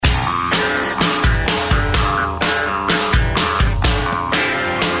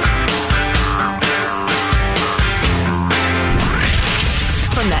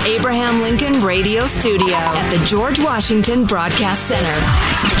radio studio at the George Washington Broadcast Center.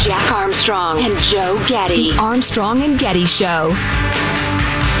 Jack Armstrong and Joe Getty. The Armstrong and Getty Show.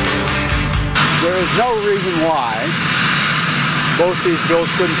 There is no reason why both these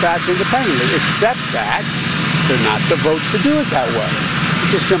bills couldn't pass independently, except that they're not the votes to do it that way.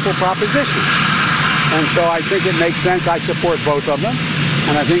 It's a simple proposition. And so I think it makes sense. I support both of them,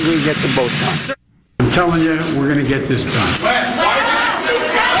 and I think we can get them both done. I'm telling you, we're going to get this done.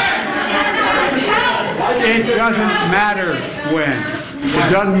 It doesn't matter when.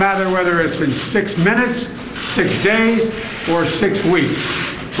 It doesn't matter whether it's in 6 minutes, 6 days, or 6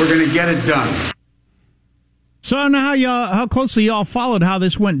 weeks. We're going to get it done. So I don't know how closely y'all followed how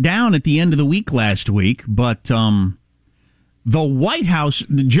this went down at the end of the week last week, but the White House,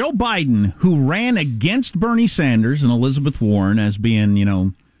 Joe Biden, who ran against Bernie Sanders and Elizabeth Warren as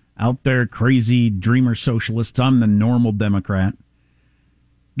being, out there crazy dreamer socialists, I'm the normal Democrat,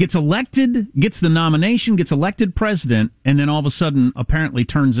 gets elected, gets the nomination, gets elected president, and then all of a sudden apparently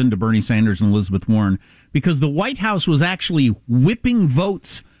turns into Bernie Sanders and Elizabeth Warren because the White House was actually whipping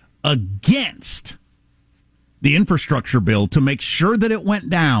votes against the infrastructure bill to make sure that it went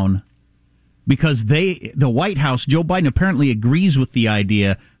down because the White House, Joe Biden apparently agrees with the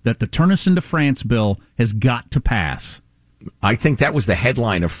idea that the Turn Us Into France bill has got to pass. I think that was the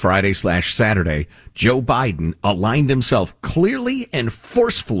headline of Friday/Saturday. Joe Biden aligned himself clearly and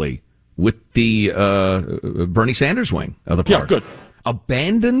forcefully with the Bernie Sanders wing of the party. Yeah, good.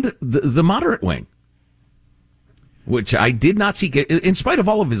 Abandoned the moderate wing, which I did not see. In spite of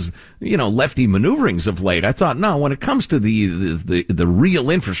all of his, lefty maneuverings of late, I thought, no, when it comes to the real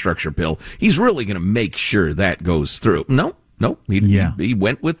infrastructure bill, he's really going to make sure that goes through. No, he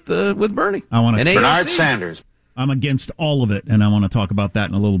went with Bernie. Bernard Sanders. I'm against all of it, and I want to talk about that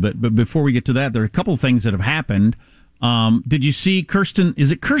in a little bit. But before we get to that, there are a couple of things that have happened. Did you see Kirsten?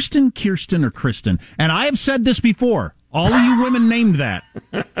 Is it Kirsten, Kyrsten, or Kristen? And I have said this before. All of you women named that.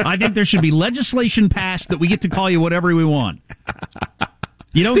 I think there should be legislation passed that we get to call you whatever we want.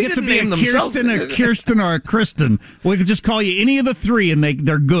 You don't get to be a Kirsten, a Kyrsten, or a Kristen. We can just call you any of the three, and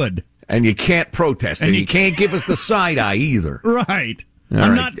they're good. And you can't protest, and you can't give us the side eye either. Right.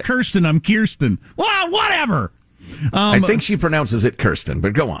 I'm not Kirsten, I'm Kyrsten. Well, whatever. I think she pronounces it Kirsten,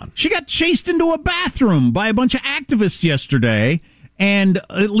 but go on. She got chased into a bathroom by a bunch of activists yesterday, and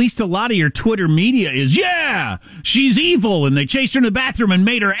at least a lot of your Twitter media is, she's evil, and they chased her in the bathroom and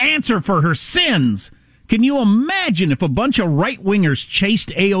made her answer for her sins. Can you imagine if a bunch of right-wingers chased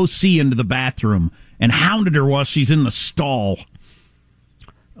AOC into the bathroom and hounded her while she's in the stall?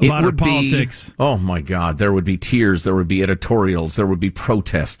 About her politics. Oh, my God. There would be tears. There would be editorials. There would be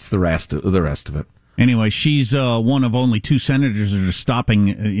protests, the rest of it. Anyway, she's one of only 2 senators that are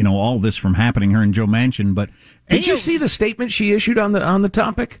stopping, all this from happening, her and Joe Manchin. But did you see the statement she issued on the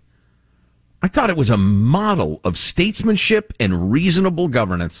topic? I thought it was a model of statesmanship and reasonable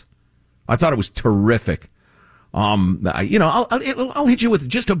governance. I thought it was terrific. I'll hit you with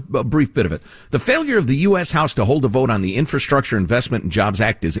just a brief bit of it. The failure of the U.S. House to hold a vote on the Infrastructure Investment and Jobs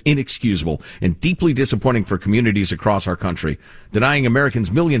Act is inexcusable and deeply disappointing for communities across our country. Denying Americans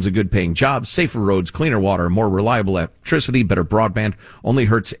millions of good-paying jobs, safer roads, cleaner water, more reliable electricity, better broadband only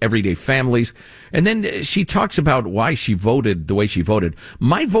hurts everyday families. And then she talks about why she voted the way she voted.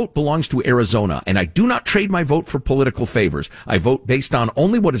 My vote belongs to Arizona, and I do not trade my vote for political favors. I vote based on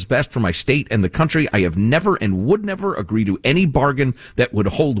only what is best for my state and the country. I have never and would never agree to any bargain that would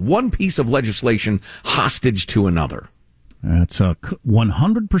hold one piece of legislation hostage to another. That's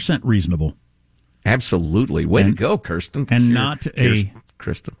 100% reasonable. Absolutely. Way to go, Kirsten. And not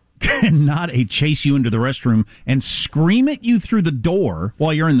Kristen. And not a chase you into the restroom and scream at you through the door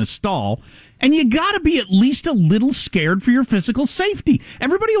while you're in the stall. And you got to be at least a little scared for your physical safety.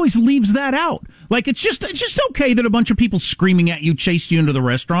 Everybody always leaves that out. Like, it's just okay that a bunch of people screaming at you chased you into the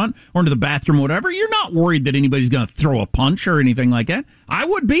restaurant or into the bathroom or whatever. You're not worried that anybody's going to throw a punch or anything like that. I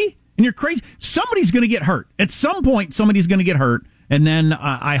would be. And you're crazy. Somebody's going to get hurt. At some point, somebody's going to get hurt. And then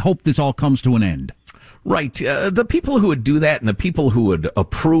I hope this all comes to an end. Right. The people who would do that and the people who would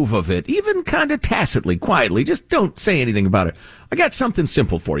approve of it, even kind of tacitly, quietly, just don't say anything about it. I got something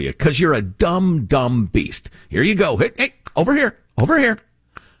simple for you, because you're a dumb beast. Here you go. Hey, over here.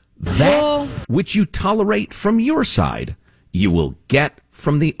 That which you tolerate from your side, you will get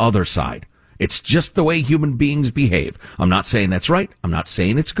from the other side. It's just the way human beings behave. I'm not saying that's right. I'm not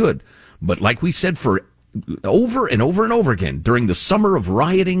saying it's good. But like we said for over and over and over again during the summer of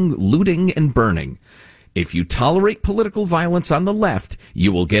rioting, looting, and burning, if you tolerate political violence on the left,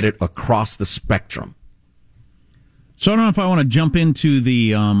 you will get it across the spectrum. So I don't know if I want to jump into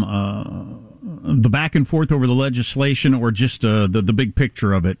the back and forth over the legislation or just the big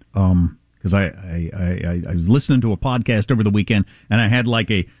picture of it. because I was listening to a podcast over the weekend, and I had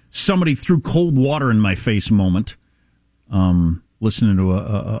like somebody threw cold water in my face moment, listening to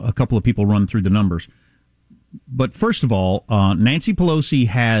a couple of people run through the numbers. But first of all, Nancy Pelosi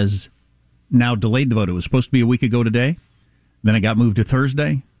has now delayed the vote. It was supposed to be a week ago today. Then it got moved to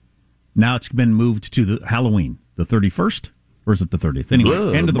Thursday. Now it's been moved to the Halloween, the 31st. Or is it the 30th?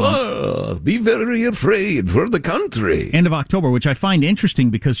 Anyway, end of the month. Be very afraid for the country. End of October, which I find interesting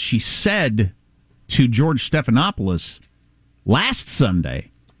because she said to George Stephanopoulos last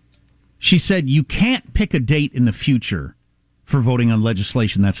Sunday, she said, you can't pick a date in the future for voting on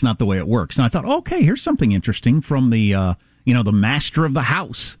legislation. That's not the way it works. And I thought, okay, here's something interesting from the master of the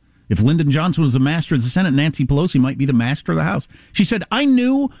House. If Lyndon Johnson was the master of the Senate, Nancy Pelosi might be the master of the House. She said, I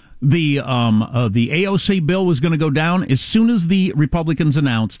knew the AOC bill was going to go down as soon as the Republicans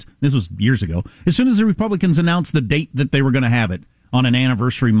announced, this was years ago, as soon as the Republicans announced the date that they were going to have it on an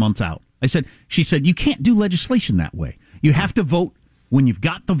anniversary months out. She said, you can't do legislation that way. You have to vote when you've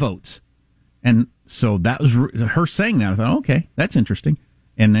got the votes. And so that was her saying that. I thought, okay, that's interesting.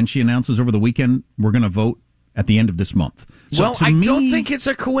 And then she announces over the weekend, we're going to vote at the end of this month. So well, I don't think it's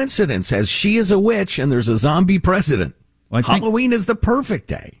a coincidence, as she is a witch and there's a zombie president. Well, Halloween is the perfect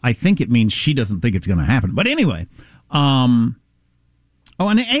day. I think it means she doesn't think it's going to happen. But anyway, and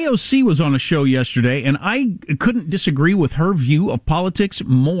AOC was on a show yesterday, and I couldn't disagree with her view of politics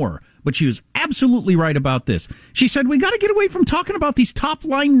more. But she was absolutely right about this. She said, we got to get away from talking about these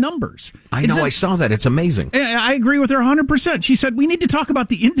top-line numbers. I know, I saw that. It's amazing. I agree with her 100%. She said, we need to talk about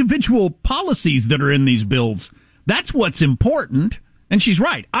the individual policies that are in these bills. That's what's important. And she's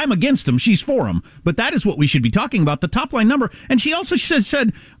right. I'm against them. She's for them. But that is what we should be talking about, the top-line number. And she also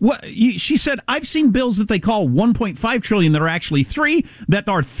said, I've seen bills that they call 1.5 trillion that are actually 3, that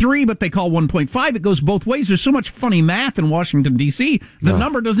are 3, but they call 1.5. It goes both ways. There's so much funny math in Washington, D.C., the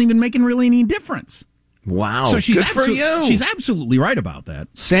number doesn't even make really any difference. Wow. So good for you. She's absolutely right about that.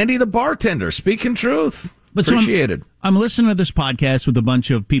 Sandy the bartender, speaking truth. Appreciated. I'm listening to this podcast with a bunch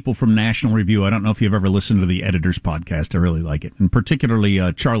of people from National Review. I don't know if you've ever listened to the Editor's podcast. I really like it, and particularly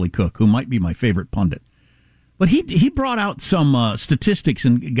Charlie Cook, who might be my favorite pundit. But he brought out some statistics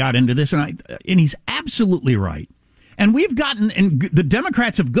and got into this, and he's absolutely right. And the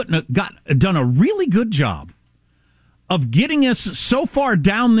Democrats have done a really good job of getting us so far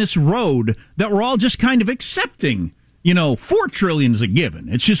down this road that we're all just kind of accepting. $4 trillion is a given.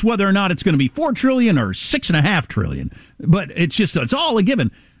 It's just whether or not it's going to be $4 trillion or $6.5 trillion. But it's all a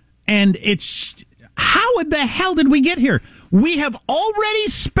given. And how the hell did we get here? We have already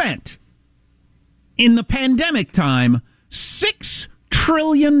spent, in the pandemic time, $6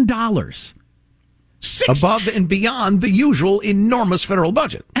 trillion. Above and beyond the usual enormous federal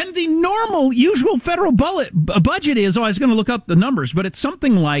budget. And the normal, usual federal budget is, I was going to look up the numbers, but it's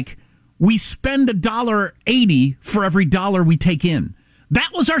something like, we spend $1.80 for every dollar we take in. That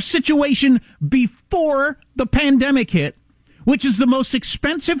was our situation before the pandemic hit, which is the most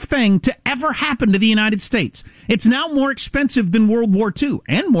expensive thing to ever happen to the United States. It's now more expensive than World War II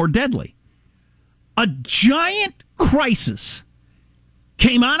and more deadly. A giant crisis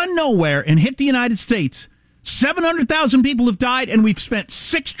came out of nowhere and hit the United States. 700,000 people have died, and we've spent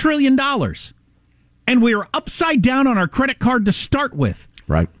 $6 trillion. And we are upside down on our credit card to start with.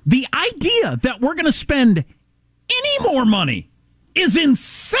 Right. The idea that we're going to spend any more money is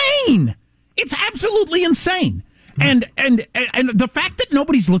insane. It's absolutely insane. And the fact that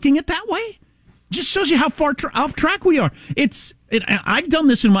nobody's looking at it that way just shows you how far off track we are. I've done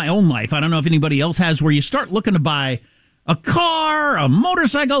this in my own life. I don't know if anybody else has, where you start looking to buy a car, a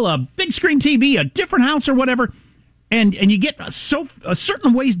motorcycle, a big screen TV, a different house or whatever. And you get a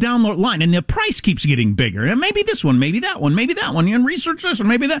certain ways down the line, and the price keeps getting bigger. And maybe this one, maybe that one, maybe that one. You can research this one,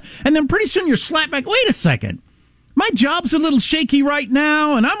 maybe that. And then pretty soon you're slapped back. Wait a second. My job's a little shaky right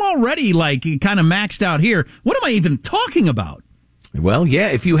now, and I'm already kind of maxed out here. What am I even talking about? Well, yeah,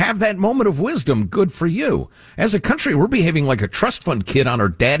 if you have that moment of wisdom, good for you. As a country, we're behaving like a trust fund kid on our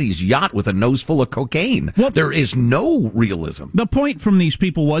daddy's yacht with a nose full of cocaine. Well, there is no realism. The point from these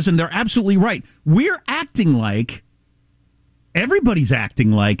people was, and they're absolutely right, we're acting like... Everybody's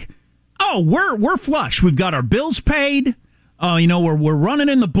acting like, we're flush. We've got our bills paid. We're running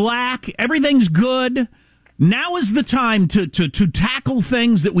in the black. Everything's good. Now is the time to tackle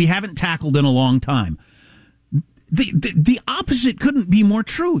things that we haven't tackled in a long time. The opposite couldn't be more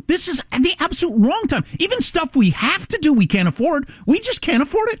true. This is the absolute wrong time. Even stuff we have to do, we can't afford. We just can't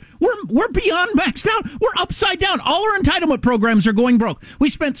afford it. We're beyond maxed out. We're upside down. All our entitlement programs are going broke. We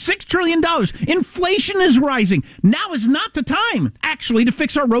spent $6 trillion. Inflation is rising. Now is not the time, actually, to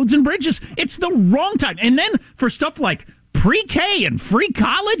fix our roads and bridges. It's the wrong time. And then for stuff like pre-K and free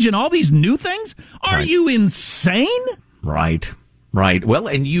college and all these new things? Are you insane? Right. Well,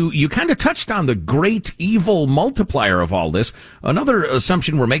 and you kind of touched on the great evil multiplier of all this. Another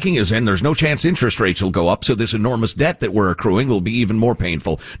assumption we're making is, and there's no chance interest rates will go up, so this enormous debt that we're accruing will be even more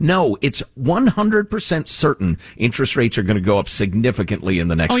painful. No, it's 100% certain interest rates are going to go up significantly in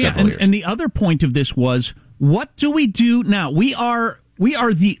the next several years. And the other point of this was, what do we do now? We are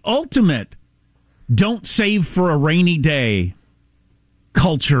the ultimate don't save for a rainy day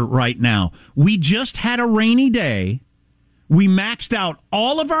culture right now. We just had a rainy day. We maxed out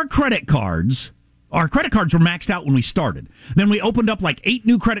all of our credit cards. Our credit cards were maxed out when we started. Then we opened up like 8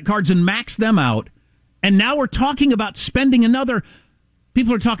 new credit cards and maxed them out. And now we're talking about spending another.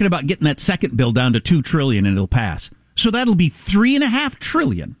 People are talking about getting that second bill down to $2 trillion and it'll pass. So that'll be $3.5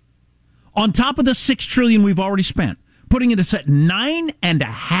 trillion on top of the $6 trillion we've already spent, putting it at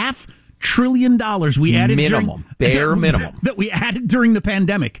 $9.5 trillion we added bare minimum that we added during the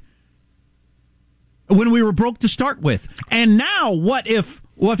pandemic, when we were broke to start with. And now what if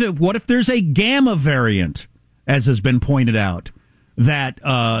there's a gamma variant, as has been pointed out, that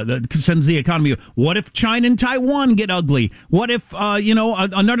sends the economy? What if China and Taiwan get ugly? What if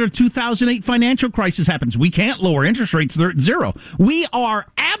another 2008 financial crisis happens? We can't lower interest rates; they're at zero. We are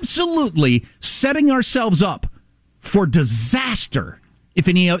absolutely setting ourselves up for disaster if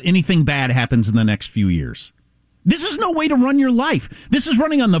anything bad happens in the next few years. This is no way to run your life. This is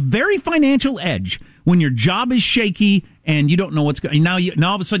running on the very financial edge when your job is shaky and you don't know what's going on. Now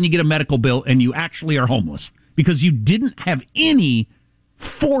all of a sudden you get a medical bill and you actually are homeless because you didn't have any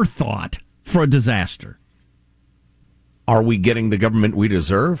forethought for a disaster. Are we getting the government we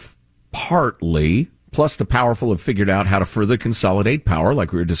deserve? Partly. Plus, the powerful have figured out how to further consolidate power,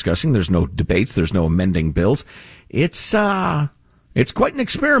 like we were discussing. There's no debates. There's no amending bills. It's quite an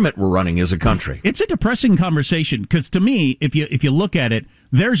experiment we're running as a country. It's a depressing conversation because, to me, if you look at it,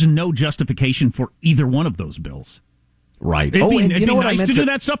 there's no justification for either one of those bills. Right. It'd be nice to do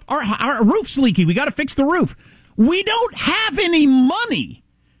that stuff. Our roof's leaky. We got to fix the roof. We don't have any money.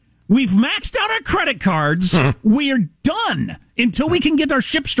 We've maxed out our credit cards. We're done. Until we can get our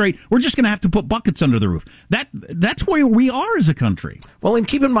ship straight, we're just going to have to put buckets under the roof. That's where we are as a country. Well, and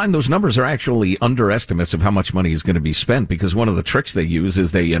keep in mind, those numbers are actually underestimates of how much money is going to be spent, because one of the tricks they use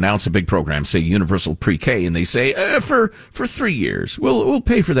is they announce a big program, say universal pre-K, and they say, for 3 years. We'll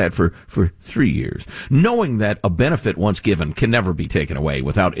pay for that for 3 years. Knowing that a benefit once given can never be taken away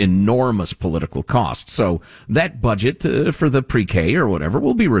without enormous political costs. So that budget for the pre-K or whatever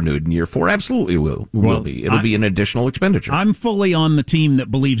will be renewed in year 4. Absolutely will be. It'll be an additional expenditure. I'm fully on the team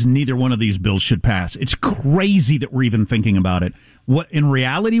that believes neither one of these bills should pass. It's crazy that we're even thinking about it. In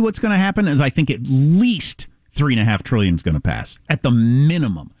reality, what's going to happen is I think at least $3.5 trillion is going to pass at the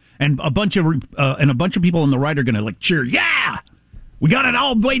minimum, and a bunch of people on the right are going to cheer. Yeah, we got it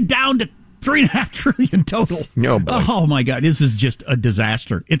all the way down to $3.5 trillion total. Oh my God, this is just a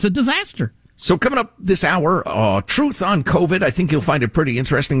disaster. It's a disaster. So coming up this hour, truth on COVID. I think you'll find it pretty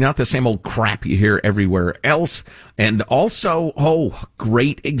interesting. Not the same old crap you hear everywhere else. And also,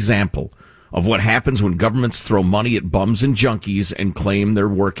 great example of what happens when governments throw money at bums and junkies and claim they're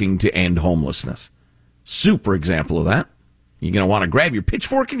working to end homelessness. Super example of that. You're going to want to grab your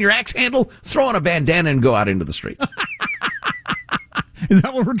pitchfork and your axe handle, throw on a bandana, and go out into the streets. Is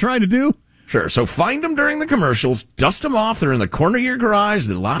that what we're trying to do? Sure. So find them during the commercials, dust them off. They're in the corner of your garage.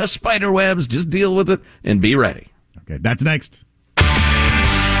 There's a lot of spider webs. Just deal with it and be ready. Okay, that's next.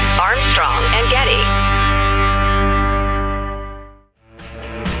 Armstrong and Getty.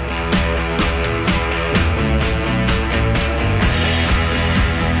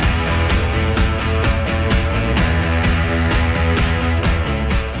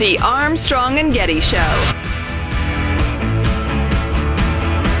 The Armstrong and Getty Show.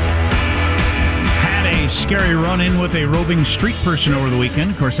 Scary run-in with a roving street person over the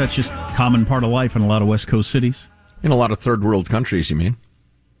weekend. Of course, that's just a common part of life in a lot of West Coast cities. In a lot of third world countries, you mean?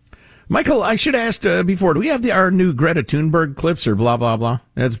 Michael, I should ask before, do we have our new Greta Thunberg clips or blah, blah, blah?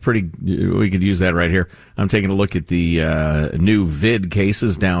 That's pretty, we could use that right here. I'm taking a look at the new vid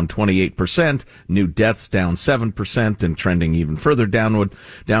cases down 28%, new deaths down 7%, and trending even further downward.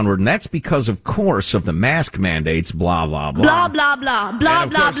 And that's because, of course, of the mask mandates, blah, blah, blah. Blah, blah, blah, blah,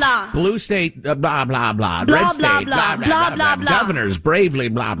 blah, blah. Blue state, blah, blah, blah. Red state, blah, blah, blah. Governors, bravely,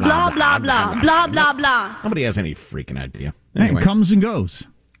 blah, blah, blah, blah, blah, blah, blah. Nobody has any freaking idea. Anyway. It comes and goes.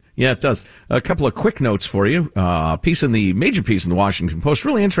 Yeah, it does. A couple of quick notes for you. Major piece in the Washington Post.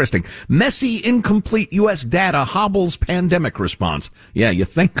 Really interesting. Messy, incomplete U.S. data hobbles pandemic response. Yeah, you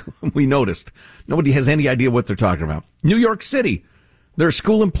think we noticed. Nobody has any idea what they're talking about. New York City. Their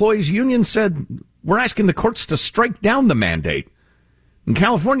school employees union said we're asking the courts to strike down the mandate. In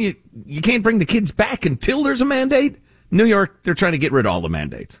California, you can't bring the kids back until there's a mandate. New York, they're trying to get rid of all the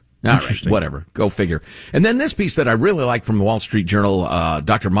mandates. All right, whatever. Go figure. And then this piece that I really like from the Wall Street Journal,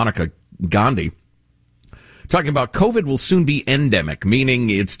 Dr. Monica Gandhi, talking about COVID will soon be endemic, meaning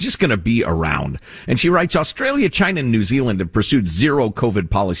it's just going to be around. And she writes, Australia, China, and New Zealand have pursued zero COVID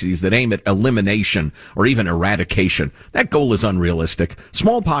policies that aim at elimination or even eradication. That goal is unrealistic.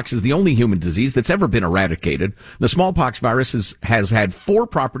 Smallpox is the only human disease that's ever been eradicated. The smallpox virus has had 4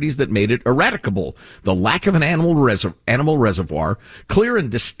 properties that made it eradicable. The lack of an animal reservoir, clear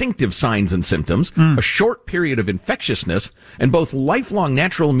and distinctive signs and symptoms, a short period of infectiousness, and both lifelong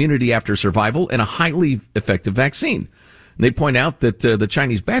natural immunity after survival and a highly effective vaccine. They point out that the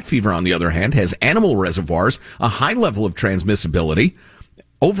Chinese bat fever, on the other hand, has animal reservoirs, a high level of transmissibility,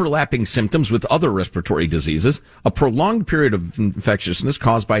 overlapping symptoms with other respiratory diseases, a prolonged period of infectiousness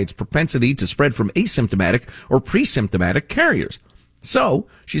caused by its propensity to spread from asymptomatic or pre-symptomatic carriers. So,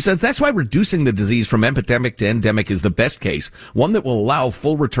 she says that's why reducing the disease from epidemic to endemic is the best case, one that will allow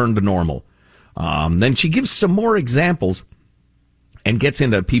full return to normal. Then she gives some more examples and gets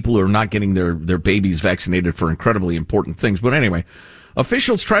into people who are not getting their babies vaccinated for incredibly important things. But anyway,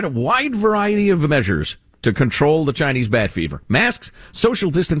 officials tried a wide variety of measures to control the Chinese bat fever. Masks, social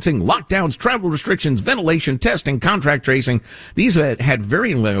distancing, lockdowns, travel restrictions, ventilation, testing, contact tracing. These had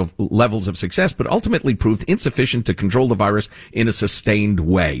varying levels of success, but ultimately proved insufficient to control the virus in a sustained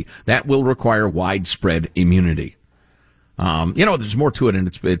way. That will require widespread immunity. There's more to it, and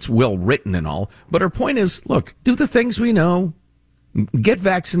it's well written and all. But her point is, look, do the things we know. Get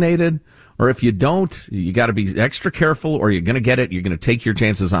vaccinated, or if you don't, you got to be extra careful, or you're going to get it. You're going to take your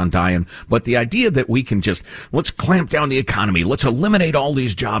chances on dying. But the idea that we can let's clamp down the economy, let's eliminate all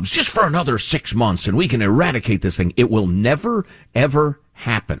these jobs just for another 6 months, and we can eradicate this thing, it will never, ever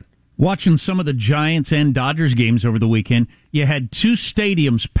happen. Watching some of the Giants and Dodgers games over the weekend, you had 2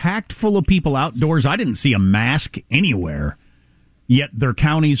 stadiums packed full of people outdoors. I didn't see a mask anywhere. Yet there are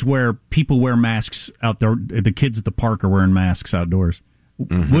counties where people wear masks out there. The kids at the park are wearing masks outdoors.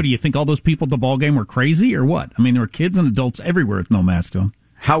 Mm-hmm. What do you think? All those people at the ball game were crazy or what? I mean, there were kids and adults everywhere with no masks on.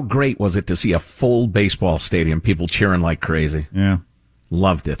 How great was it to see a full baseball stadium, people cheering like crazy? Yeah.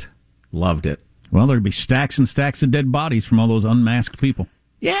 Loved it. Well, there'd be stacks and stacks of dead bodies from all those unmasked people.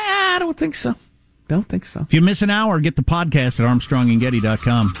 Yeah, I don't think so. If you miss an hour, get the podcast at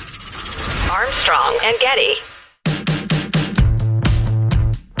ArmstrongandGetty.com. Armstrong and Getty.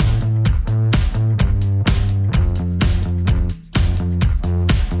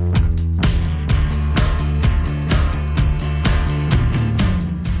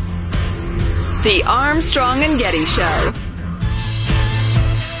 The Armstrong and Getty Show.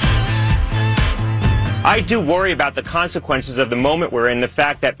 I do worry about the consequences of the moment we're in, the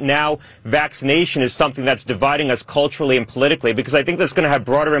fact that now vaccination is something that's dividing us culturally and politically, because I think that's going to have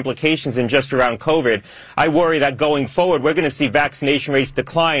broader implications than just around COVID. I worry that going forward, we're going to see vaccination rates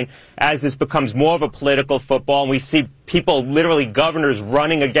decline as this becomes more of a political football, and we see people, literally governors,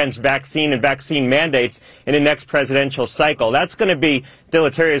 running against vaccine and vaccine mandates in the next presidential cycle. That's going to be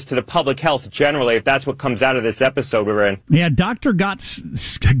deleterious to the public health generally, if that's what comes out of this episode we're in. Yeah, Dr.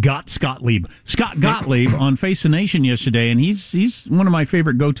 Scott Gottlieb on Face the Nation yesterday, and he's one of my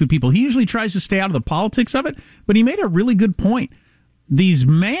favorite go-to people. He usually tries to stay out of the politics of it, but he made a really good point. These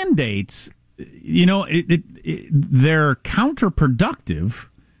mandates, they're counterproductive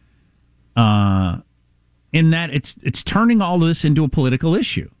in that it's turning all this into a political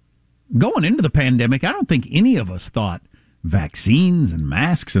issue. Going into the pandemic, I don't think any of us thought vaccines and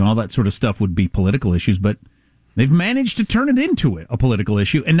masks and all that sort of stuff would be political issues, but they've managed to turn it into a political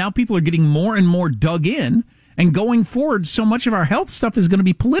issue, and now people are getting more and more dug in, and going forward, so much of our health stuff is going to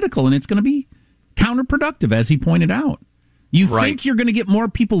be political, and it's going to be counterproductive, as he pointed out. You think you're going to get more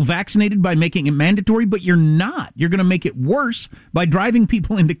people vaccinated by making it mandatory, but you're not. You're going to make it worse by driving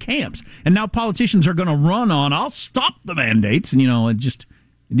people into camps. And now politicians are going to run on, I'll stop the mandates. And, it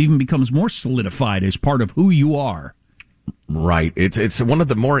even becomes more solidified as part of who you are. Right. It's one of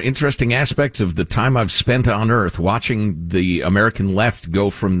the more interesting aspects of the time I've spent on Earth, watching the American left go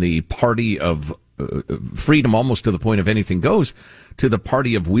from the party of freedom almost to the point of anything goes to the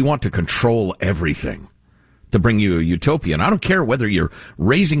party of we want to control everything. To bring you a utopia. And I don't care whether you're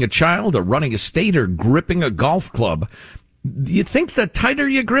raising a child or running a state or gripping a golf club. Do you think the tighter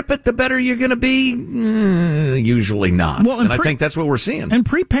you grip it, the better you're going to be? Usually not. Well, and I think that's what we're seeing. And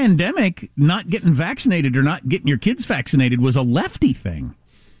pre-pandemic, not getting vaccinated or not getting your kids vaccinated was a lefty thing.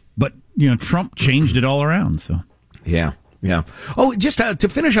 But, Trump changed it all around. So yeah. Yeah. Oh, just to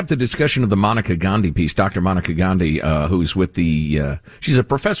finish up the discussion of the Monica Gandhi piece, Dr. Monica Gandhi, who's with she's a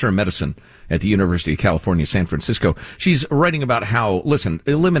professor of medicine at the University of California, San Francisco. She's writing about how, listen,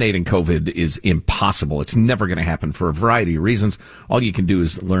 eliminating COVID is impossible. It's never going to happen for a variety of reasons. All you can do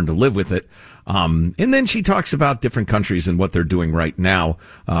is learn to live with it. And then she talks about different countries and what they're doing right now.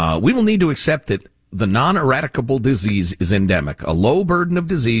 We will need to accept that the non-eradicable disease is endemic. A low burden of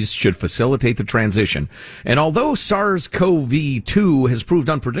disease should facilitate the transition. And although SARS-CoV-2 has proved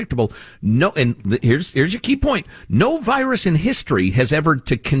unpredictable, here's your key point. No virus in history has ever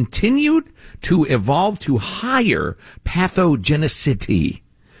continued to evolve to higher pathogenicity.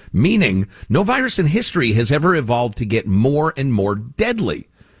 Meaning, no virus in history has ever evolved to get more and more deadly.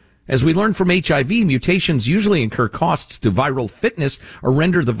 As we learned from HIV, mutations usually incur costs to viral fitness or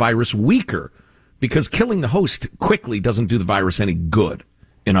render the virus weaker, because killing the host quickly doesn't do the virus any good.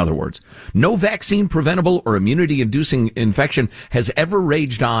 In other words, no vaccine preventable or immunity-inducing infection has ever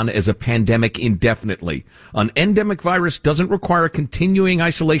raged on as a pandemic indefinitely. An endemic virus doesn't require continuing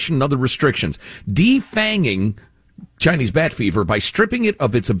isolation and other restrictions. Defanging Chinese bat fever by stripping it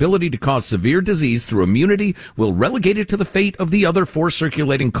of its ability to cause severe disease through immunity will relegate it to the fate of the other four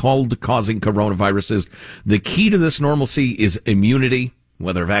circulating cold-causing coronaviruses. The key to this normalcy is immunity,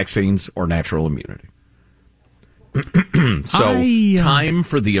 whether vaccines or natural immunity. Time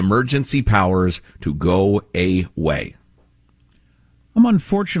for the emergency powers to go away. I'm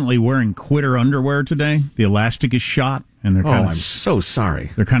unfortunately wearing quitter underwear today. The elastic is shot, and they're I'm so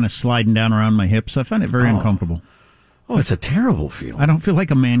sorry. They're kind of sliding down around my hips. I find it very uncomfortable. Oh, it's a terrible feeling. I don't feel like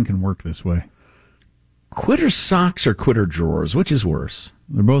a man can work this way. Quitter socks or quitter drawers, which is worse?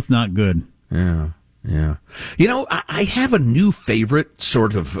 They're both not good. Yeah. Yeah. You know, I have a new favorite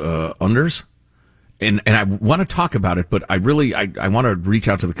sort of unders, and I want to talk about it, but I want to reach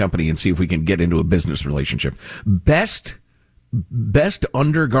out to the company and see if we can get into a business relationship. Best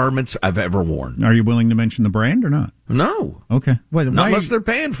undergarments I've ever worn. Are you willing to mention the brand or not? No. Okay. Not unless they're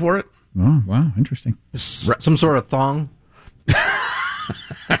paying for it. Oh, wow. Interesting. Some sort of thong?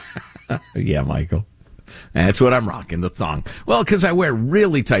 Yeah, Michael. That's what I'm rocking, the thong. Well, because I wear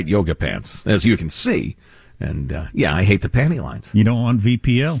really tight yoga pants, as you can see. And, I hate the panty lines. You don't want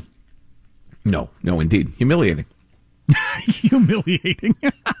VPL? No, indeed. Humiliating. Humiliating.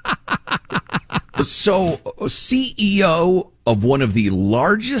 So, CEO of one of the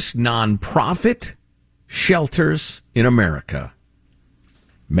largest nonprofit shelters in America,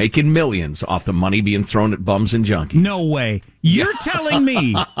 making millions off the money being thrown at bums and junkies. No way. You're telling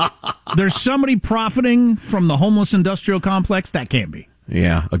me there's somebody profiting from the homeless industrial complex? That can't be.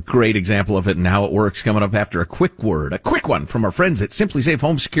 Yeah, a great example of it and how it works coming up after a quick one from our friends at Simply Safe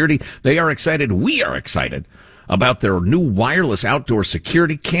Home Security. They are excited. We are excited about their new wireless outdoor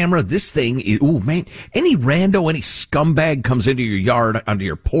security camera. This thing is, any rando, any scumbag comes into your yard, onto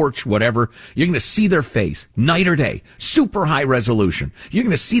your porch, whatever, you're going to see their face, night or day, super high resolution. You're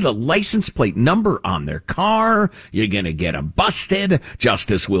going to see the license plate number on their car. You're going to get them busted.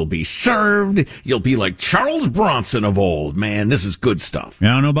 Justice will be served. You'll be like Charles Bronson of old. Man, this is good stuff.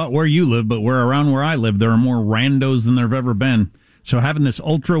 Yeah, I don't know about where you live, but around where I live, there are more randos than there have ever been. So having this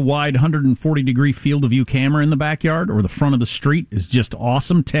ultra-wide 140-degree field of view camera in the backyard or the front of the street is just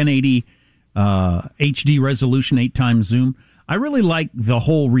awesome. 1080 HD resolution, 8x zoom. I really like the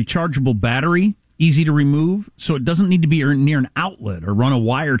whole rechargeable battery, easy to remove, so it doesn't need to be near an outlet or run a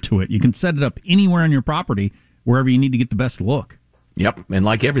wire to it. You can set it up anywhere on your property, wherever you need to get the best look. Yep, and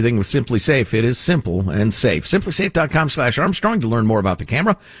like everything with Simply Safe, it is simple and safe. SimplySafe.com/Armstrong to learn more about the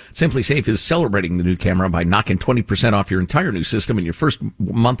camera. Simply Safe is celebrating the new camera by knocking 20% off your entire new system and your first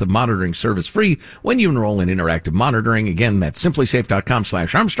month of monitoring service free when you enroll in interactive monitoring. Again, that's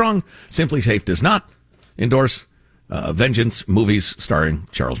SimplySafe.com/Armstrong. Simply Safe does not endorse Vengeance movies starring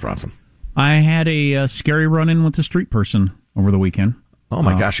Charles Bronson. I had a scary run-in with a street person over the weekend. Oh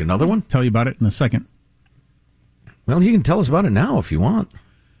my gosh, another one? Tell you about it in a second. Well, you can tell us about it now if you want.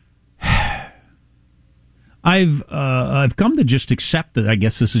 I've come to just accept that. I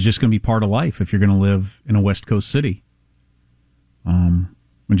guess this is just going to be part of life if you're going to live in a West Coast city. And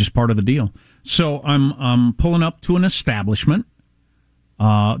just part of the deal. So I'm pulling up to an establishment.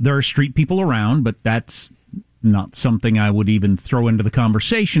 There are street people around, but that's not something I would even throw into the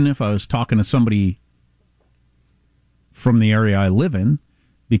conversation if I was talking to somebody from the area I live in,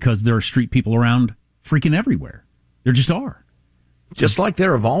 because there are street people around freaking everywhere. There just are. Just like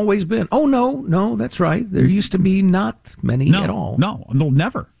there have always been. Oh, no, that's right. There used to be not many at all. No,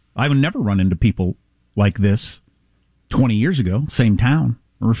 never. I would never run into people like this 20 years ago, same town,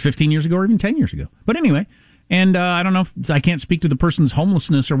 or 15 years ago, or even 10 years ago. But anyway, and I don't know if I can't speak to the person's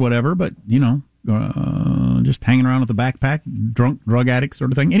homelessness or whatever, but, just hanging around with a backpack, drunk, drug addict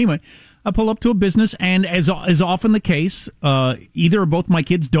sort of thing. Anyway, I pull up to a business, and as is often the case, either or both my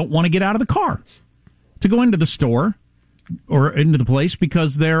kids don't want to get out of the car to go into the store or into the place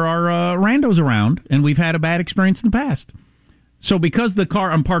because there are randos around, and we've had a bad experience in the past. So because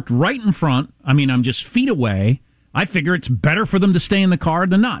I'm parked right in front, I'm just feet away, I figure it's better for them to stay in the car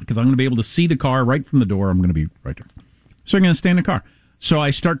than not, because I'm going to be able to see the car right from the door. I'm going to be right there. So I'm going to stay in the car. So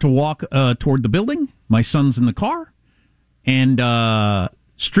I start to walk toward the building. My son's in the car, and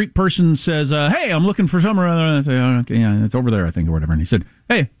street person says, hey, I'm looking for somewhere. I say, oh, okay, yeah, it's over there, I think, or whatever. And he said,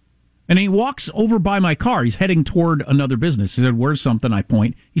 hey. And he walks over by my car. He's heading toward another business. He said, where's something? I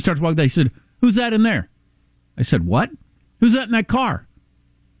point. He starts walking down. He said, who's that in there? I said, what? Who's that in that car?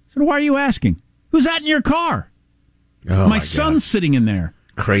 I said, why are you asking? Who's that in your car? Oh, my son's sitting in there.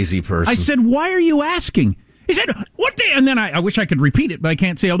 Crazy person. I said, why are you asking? He said, what the... And then I wish I could repeat it, but I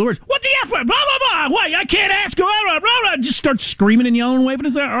can't say all the words. What the F? Blah, blah, blah. Why? I can't ask. Blah, blah, blah, blah. Just starts screaming and yelling and waving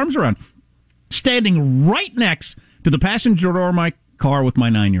his arms around. Standing right next to the passenger door of my car with my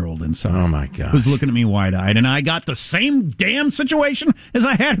 9-year-old inside. Oh, my God. Who's looking at me wide-eyed. And I got the same damn situation as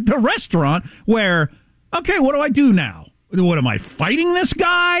I had at the restaurant where, okay, what do I do now? What, am I fighting this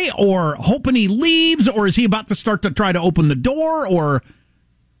guy or hoping he leaves, or is he about to start to try to open the door, or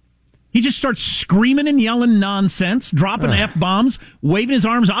he just starts screaming and yelling nonsense, dropping F-bombs, waving his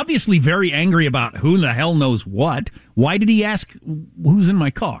arms, obviously very angry about who the hell knows what. Why did he ask who's in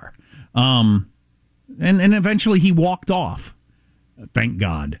my car? And eventually he walked off. Thank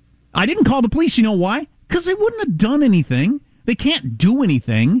God. I didn't call the police. You know why? Because they wouldn't have done anything. They can't do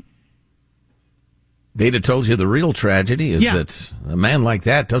anything. They'd have told you the real tragedy is that a man like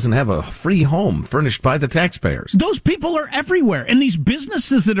that doesn't have a free home furnished by the taxpayers. Those people are everywhere. And these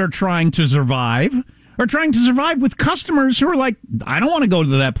businesses that are trying to survive are trying to survive with customers who are like, I don't want to go to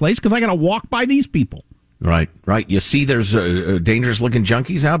that place because I got to walk by these people. Right. You see there's dangerous-looking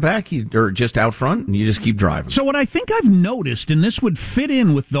junkies out back or just out front, and you just keep driving. So what I think I've noticed, and this would fit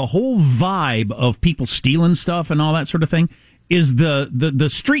in with the whole vibe of people stealing stuff and all that sort of thing, is the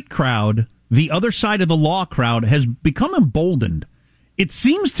street crowd, the other side of the law crowd, has become emboldened. It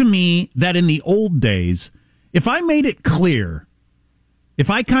seems to me that in the old days, if I made it clear,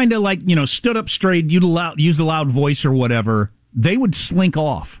 if I kind of stood up straight, used a loud voice or whatever, they would slink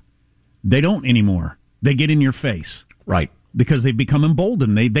off. They don't anymore. They get in your face. Right. Because they become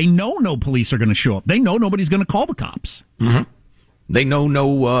emboldened. They know no police are going to show up. They know nobody's going to call the cops. Mm-hmm. They know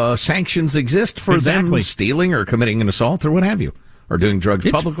no sanctions exist for them stealing or committing an assault or what have you. Or doing drugs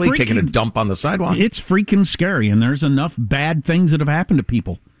publicly, taking a dump on the sidewalk. It's freaking scary, and there's enough bad things that have happened to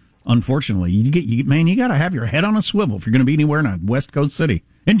people. Unfortunately, you got to have your head on a swivel if you're going to be anywhere in a West Coast city.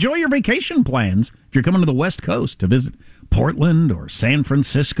 Enjoy your vacation plans if you're coming to the West Coast to visit Portland or San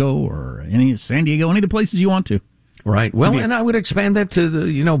Francisco or San Diego, any of the places you want to. Right. Well, and I would expand that to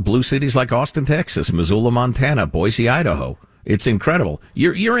the blue cities like Austin, Texas, Missoula, Montana, Boise, Idaho. It's incredible.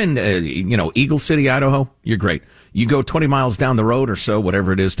 You're in Eagle City, Idaho. You're great. You go 20 miles down the road or so,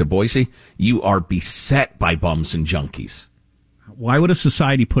 whatever it is, to Boise. You are beset by bums and junkies. Why would a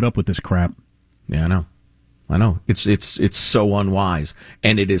society put up with this crap? Yeah, I know. It's so unwise,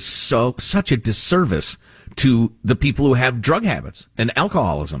 and it is such a disservice to the people who have drug habits and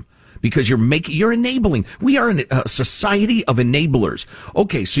alcoholism. Because you're enabling. We are a society of enablers.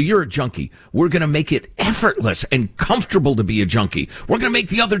 Okay, so you're a junkie. We're going to make it effortless and comfortable to be a junkie. We're going to make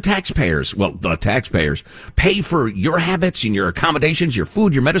the other taxpayers, the taxpayers, pay for your habits and your accommodations, your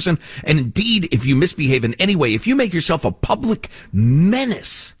food, your medicine. And indeed, if you misbehave in any way, if you make yourself a public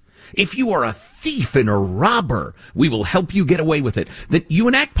menace, if you are a thief and a robber, we will help you get away with it. That you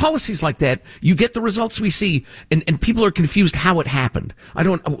enact policies like that, you get the results we see, and people are confused how it happened.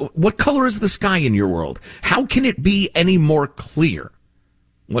 What color is the sky in your world? How can it be any more clear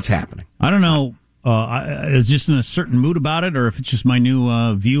what's happening? I don't know. I was just in a certain mood about it, or if it's just my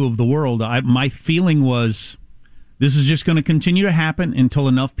new view of the world. My feeling was this is just going to continue to happen until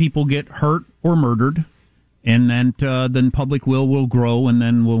enough people get hurt or murdered, and then public will grow, and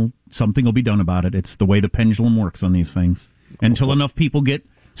then something will be done about it. It's the way the pendulum works on these things. Until enough people get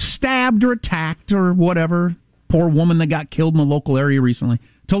stabbed or attacked or whatever. Poor woman that got killed in the local area recently.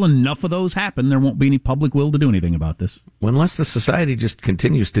 Until enough of those happen, there won't be any public will to do anything about this. Well, unless the society just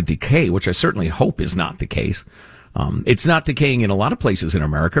continues to decay, which I certainly hope is not the case. It's not decaying in a lot of places in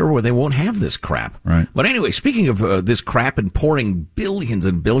America where they won't have this crap. Right. But anyway, speaking of this crap and pouring billions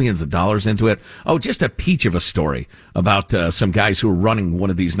and billions of dollars into it, just a peach of a story about some guys who are running one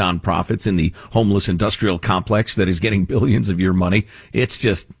of these nonprofits in the homeless industrial complex that is getting billions of your money.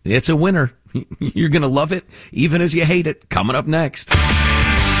 It's a winner. You're going to love it, even as you hate it. Coming up next.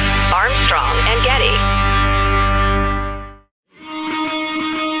 Armstrong and Getty.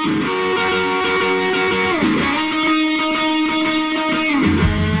 The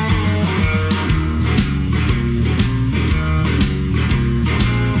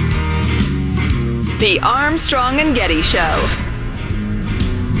Armstrong and Getty Show.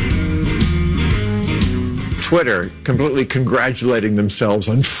 Twitter completely congratulating themselves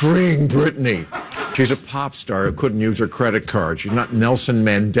on freeing Britney. She's a pop star who couldn't use her credit card. She's not Nelson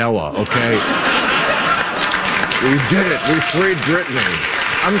Mandela, okay? We did it. We freed Britney.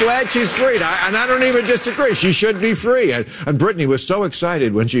 I'm glad she's freed, and I don't even disagree. She should be free. And Britney was so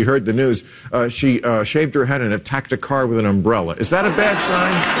excited when she heard the news, she shaved her head and attacked a car with an umbrella. Is that a bad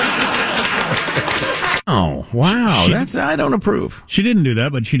sign? Oh, wow. I don't approve. She didn't do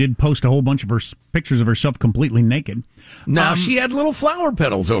that, but she did post a whole bunch of her pictures of herself completely naked. Now, she had little flower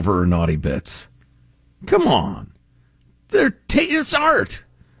petals over her naughty bits. Come on. It's art.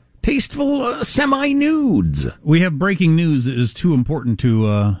 Tasteful semi-nudes. We have breaking news. It is too important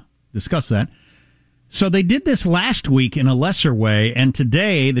to discuss that. So they did this last week in a lesser way, and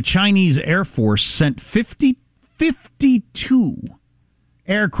today the Chinese Air Force sent 52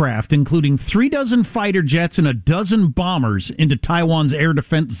 aircraft, including 36 fighter jets and 12 bombers, into Taiwan's air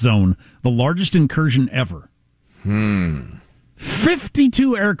defense zone, the largest incursion ever.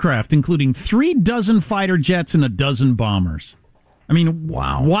 52 aircraft, including 36 fighter jets and 12 bombers. I mean,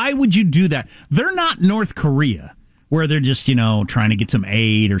 wow. Why would you do that? They're not North Korea, where they're just, trying to get some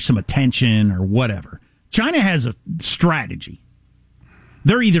aid or some attention or whatever. China has a strategy.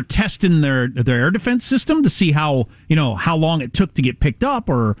 They're either testing their air defense system to see how long it took to get picked up,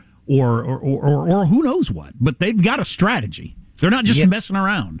 or who knows what. But they've got a strategy. They're not just messing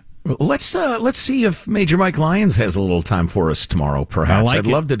around. Let's see if Major Mike Lyons has a little time for us tomorrow. Perhaps I'd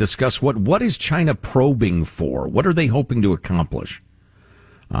love to discuss what is China probing for. What are they hoping to accomplish?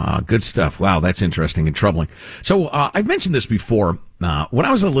 Good stuff. Wow, that's interesting and troubling. So I've mentioned this before. When I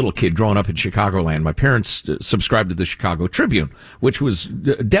was a little kid growing up in Chicagoland, my parents subscribed to the Chicago Tribune, which was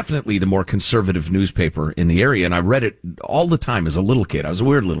definitely the more conservative newspaper in the area, and I read it all the time as a little kid. I was a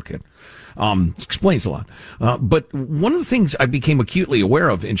weird little kid. Explains a lot. But one of the things I became acutely aware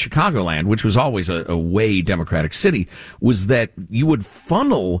of in Chicagoland, which was always a way democratic city, was that you would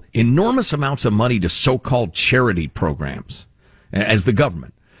funnel enormous amounts of money to so-called charity programs as the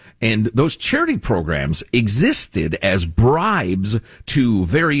government. And those charity programs existed as bribes to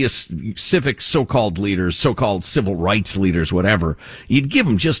various civic so-called leaders, so-called civil rights leaders, whatever. You'd give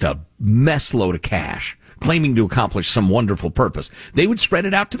them just a mess load of cash, claiming to accomplish some wonderful purpose. They would spread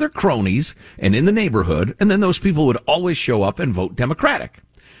it out to their cronies and in the neighborhood, and then those people would always show up and vote Democratic.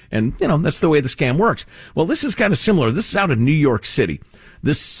 And, that's the way the scam works. Well, this is kind of similar. This is out of New York City.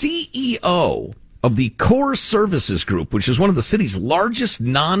 The CEO of the Core Services Group, which is one of the city's largest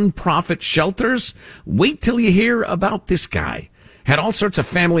nonprofit shelters. Wait till you hear about this guy. Had all sorts of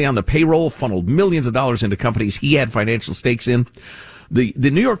family on the payroll, funneled millions of dollars into companies he had financial stakes in. The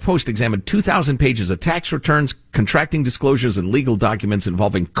New York Post examined 2,000 pages of tax returns, contracting disclosures, and legal documents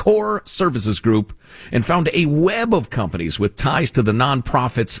involving Core Services Group, and found a web of companies with ties to the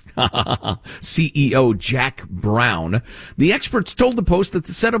nonprofit's CEO, Jack Brown. The experts told the Post that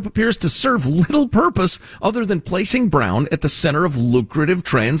the setup appears to serve little purpose other than placing Brown at the center of lucrative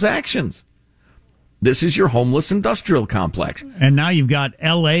transactions. This is your homeless industrial complex. And now you've got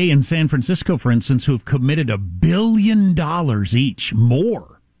L.A. and San Francisco, for instance, who have committed $1 billion each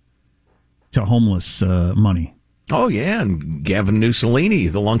more to homeless money. Oh, yeah, and Gavin Mussolini,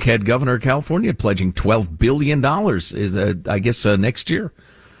 the lunkhead governor of California, pledging $12 billion next year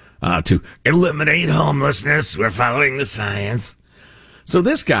to eliminate homelessness. We're following the science. So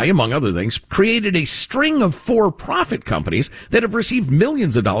this guy, among other things, created a string of for-profit companies that have received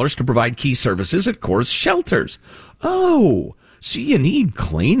millions of dollars to provide key services at Core's shelters. Oh, so you need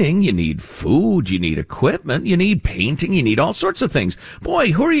cleaning, you need food, you need equipment, you need painting, you need all sorts of things.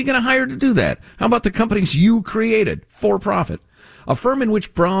 Boy, who are you going to hire to do that? How about the companies you created for profit? A firm in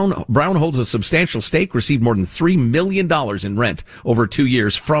which Brown holds a substantial stake received more than $3 million in rent over 2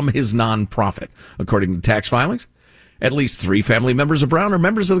 years from his nonprofit, according to tax filings. At least 3 family members of Brown are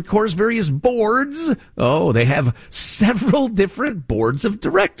members of the Core's various boards. Oh, they have several different boards of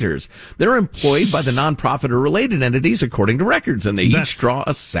directors. They're employed by the nonprofit or related entities according to records, and they each draw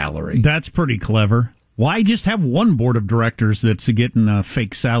a salary. That's pretty clever. Why just have one board of directors that's getting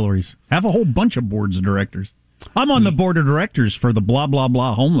fake salaries? Have a whole bunch of boards of directors. I'm on the board of directors for the blah, blah,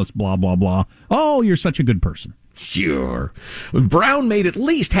 blah, homeless, blah, blah, blah. Oh, you're such a good person. Sure. Brown made at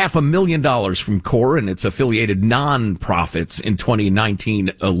least $500,000 from Core and its affiliated non-profits in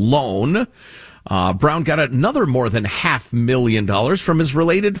 2019 alone. Brown got another more than $500,000 from his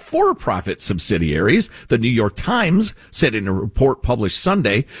related for-profit subsidiaries. The New York Times said in a report published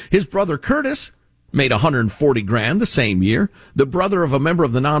Sunday, his brother Curtis made $140,000 the same year. The brother of a member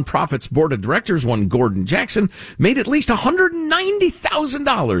of the nonprofit's board of directors, one Gordon Jackson, made at least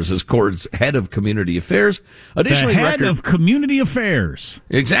 $190,000 as Cord's head of community affairs. Additionally, the head of community affairs.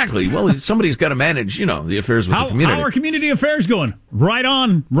 Exactly. Well, somebody's got to manage, the affairs with the community. How are community affairs going? Right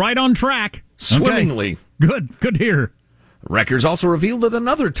on track. Swimmingly. Okay. Good to hear. Records also revealed that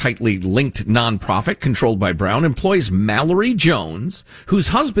another tightly linked nonprofit controlled by Brown employs Mallory Jones, whose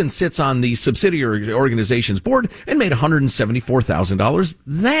husband sits on the subsidiary organization's board and made $174,000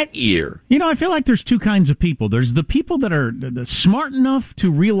 that year. I feel like there's two kinds of people. There's the people that are smart enough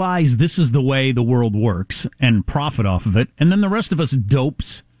to realize this is the way the world works and profit off of it, and then the rest of us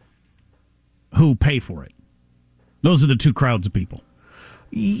dopes who pay for it. Those are the two crowds of people.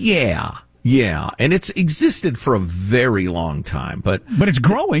 Yeah, and it's existed for a very long time, but it's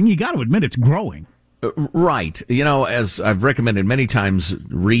growing. You got to admit it's growing. Right. As I've recommended many times,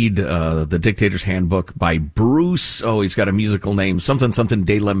 read The Dictator's Handbook by Bruce. Oh, he's got a musical name, something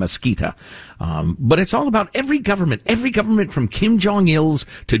de la Mesquita. But it's all about every government from Kim Jong-il's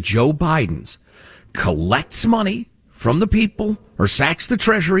to Joe Biden's collects money from the people or sacks the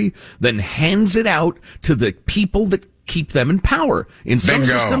treasury, then hands it out to the people that keep them in power. In some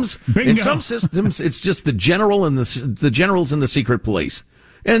systems, it's just the general and the generals and the secret police,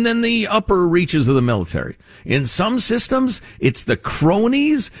 and then the upper reaches of the military. In some systems, it's the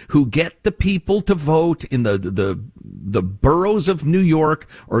cronies who get the people to vote in the boroughs of New York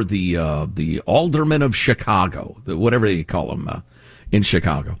or the aldermen of Chicago, whatever you call them in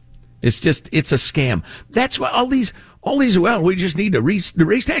Chicago. It's a scam. That's why all these, well, we just need to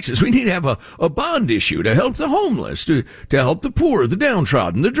raise taxes. We need to have a bond issue to help the homeless, to help the poor, the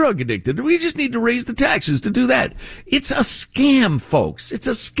downtrodden, the drug addicted. We just need to raise the taxes to do that. It's a scam, folks. It's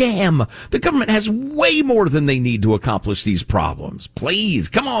a scam. The government has way more than they need to accomplish these problems. Please,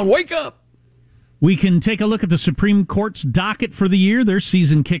 come on, wake up. We can take a look at the Supreme Court's docket for the year. Their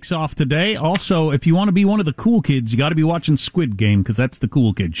season kicks off today. Also, if you want to be one of the cool kids, you got to be watching Squid Game, because that's the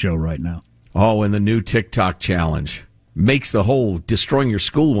cool kid show right now. Oh, and the new TikTok challenge makes the whole destroying your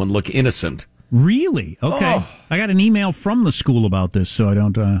school one look innocent. Really? Okay. Oh. I got an email from the school about this, so I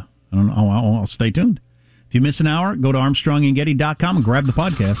don't know. I'll stay tuned. If you miss an hour, go to ArmstrongandGetty.com and grab the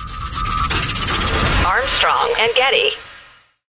podcast. Armstrong and Getty.